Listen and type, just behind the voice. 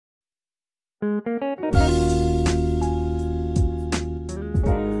Hello,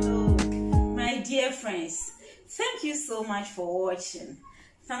 my dear friends. Thank you so much for watching.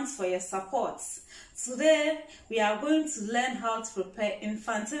 Thanks for your support. Today we are going to learn how to prepare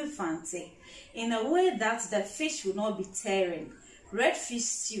Fante Fante in a way that the fish will not be tearing. Red fish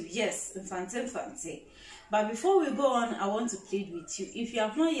stew, yes, Fante Fante. But before we go on, I want to plead with you. If you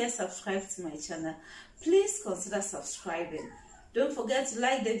have not yet subscribed to my channel, please consider subscribing. Don't forget to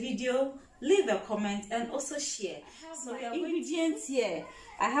like the video, leave a comment, and also share. So we are ingredients here.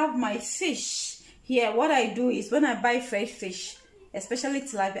 I have my fish here. What I do is when I buy fresh fish, especially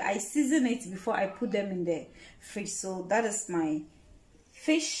tilapia, I season it before I put them in the fridge. So that is my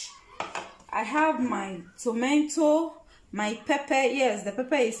fish. I have my tomato, my pepper. Yes, the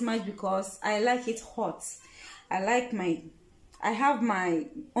pepper is much because I like it hot. I have my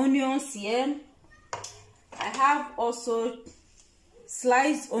onions here. I have also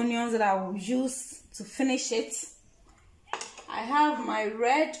sliced onions that I will use to finish it. I have my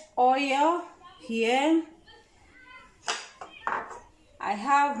red oil here. I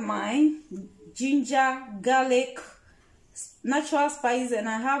have my ginger, garlic, natural spices, and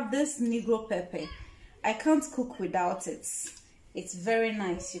I have this Negro pepper. I can't cook without it. It's very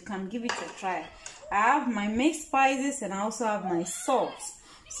nice. You can give it a try. I have my mixed spices and I also have my salt.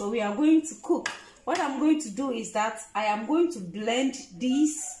 So we are going to cook. What I'm going to do is that I am going to blend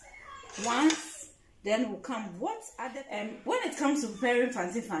these once, then we'll come. When it comes to preparing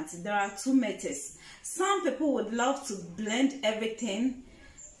Fante Fante, there are two methods. Some people would love to blend everything,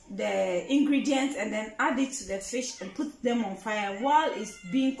 the ingredients, and then add it to the fish and put them on fire while it's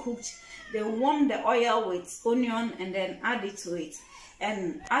being cooked. They warm the oil with onion and then add it to it.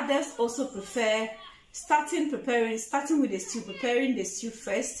 And others also prefer starting with the stew, preparing the stew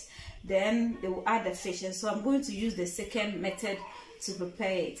first, then they will add the fish. And so I'm going to use the second method to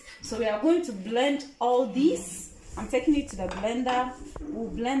prepare it. So we are going to blend all these. I'm taking it to the blender. We'll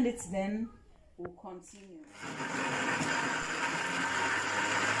blend it, then we'll continue.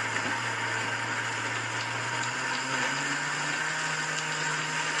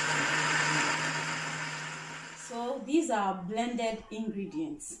 So these are blended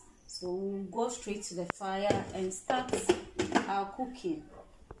ingredients. So we'll go straight to the fire and start our cooking.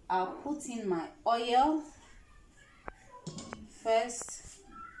 I'll put in my oil first.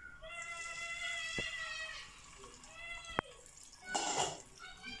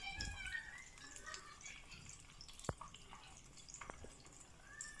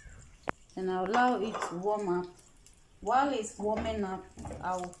 And I'll allow it to warm up. While it's warming up,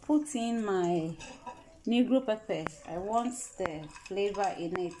 I'll put in my Negro pepper. I want the flavor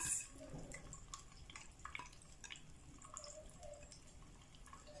in it.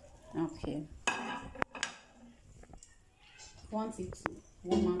 Okay. Want it to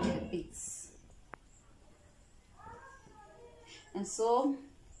warm up a bit. And so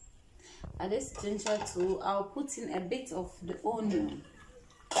at this ginger too, I'll put in a bit of the onion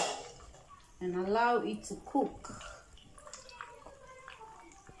and allow it to cook.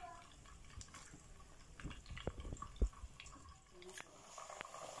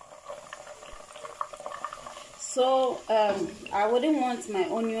 So I wouldn't want my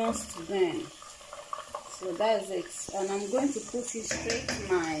onions to burn. So that's it. And I'm going to put it straight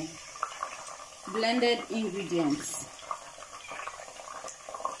to my blended ingredients.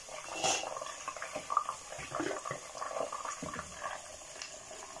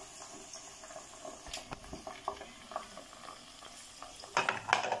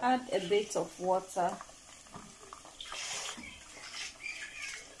 Add a bit of water.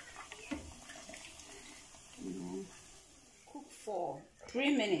 Cook for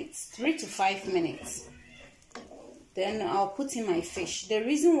 3 minutes, 3 to 5 minutes. Then I'll put in my fish. The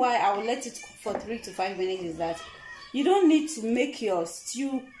reason why I will let it cook for 3 to 5 minutes is that you don't need to make your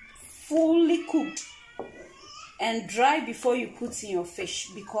stew fully cooked and dry before you put in your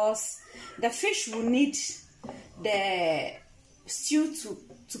fish, because the fish will need the stew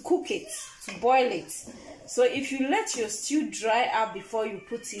to cook it, to boil it. So if you let your stew dry up before you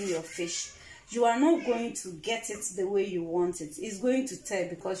put in your fish, you are not going to get it the way you want it. It's going to tear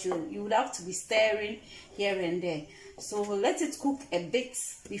because you would have to be stirring here and there. So let it cook a bit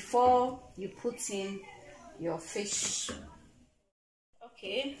before you put in your fish.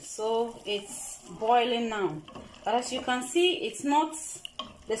 Okay, so it's boiling now. But as you can see,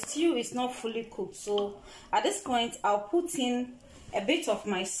 the stew is not fully cooked. So at this point, I'll put in a bit of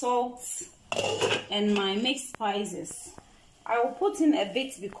my salt and my mixed spices. I will put in a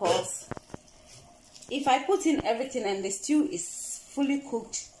bit because if I put in everything and the stew is fully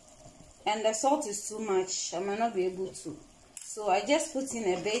cooked and the salt is too much, I might not be able to. So I just put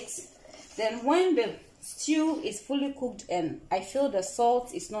in a bit Then when the stew is fully cooked and I feel the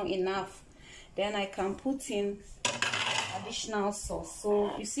salt is not enough, then I can put in additional sauce.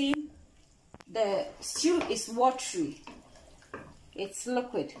 So you see, the stew is watery, it's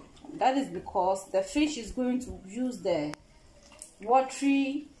liquid. That is because the fish is going to use the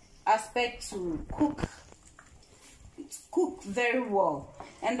watery aspect to cook very well,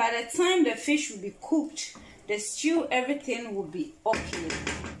 and by the time the fish will be cooked, the stew, everything will be okay.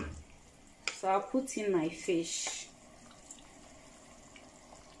 So I'll put in my fish.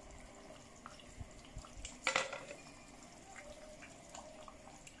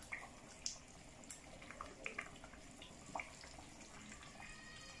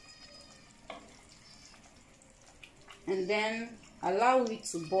 And then allow it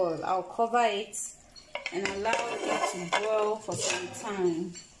to boil. I'll cover it and allow it to boil for some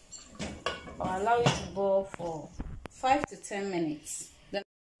time. I'll allow it to boil for 5 to 10 minutes.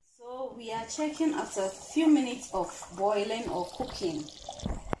 So we are checking after a few minutes of boiling or cooking.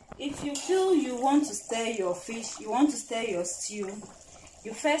 If you feel you want to stir your fish, you want to stir your stew,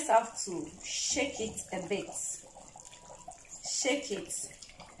 you first have to shake it a bit. Shake it.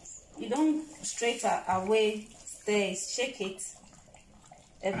 You don't straight away stir it. Shake it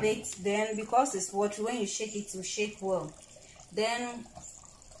a bit. Then because it's water, when you shake it, will shake well. Then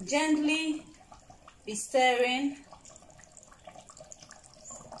gently be stirring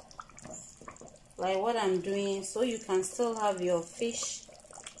like what I'm doing, so you can still have your fish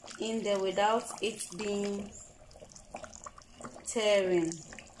in there without it being tearing.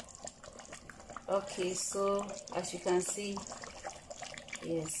 Okay, so as you can see,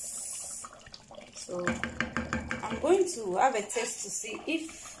 yes, so I'm going to have a taste to see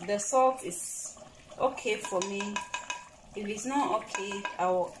if the salt is okay for me. If it's not okay, I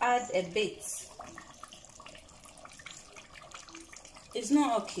will add a bit. It's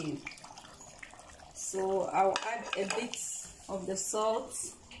not okay, so I'll add a bit of the salt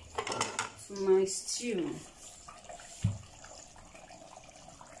to my stew.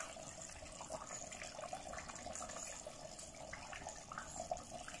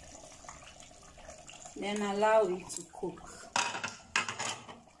 Then allow it to cook.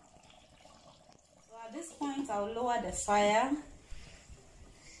 So at this point, I'll lower the fire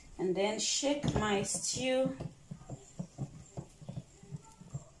and then shake my stew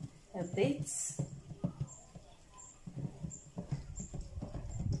a bit.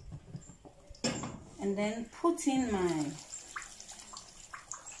 And then put in my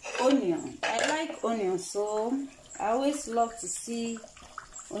onion. I like onions, so I always love to see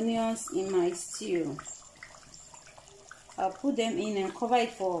onions in my stew. I'll put them in and cover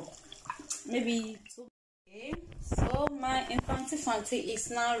it for maybe 2 minutes. Okay, so my Fante Fante is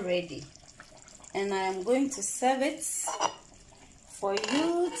now ready, and I am going to serve it for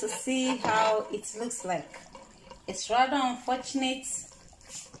you to see how it looks like. It's rather unfortunate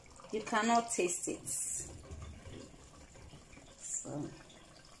you cannot taste it.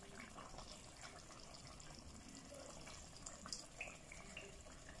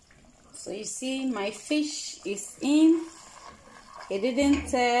 So you see, my fish is in, it didn't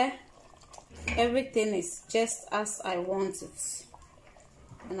tear, everything is just as I want it,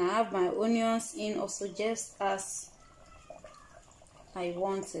 and I have my onions in also just as I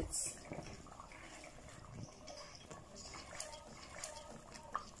want it.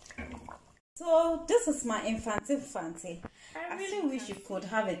 So this is my Fante Fante. I really wish you could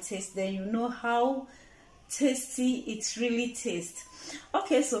have a taste, then you know how tasty it really tastes.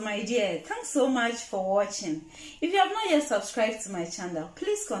 Okay, so my dear, thanks so much for watching. If you have not yet subscribed to my channel,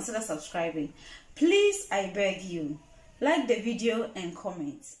 please consider subscribing. Please, I beg you, like the video and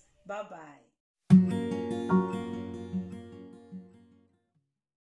comment. Bye bye.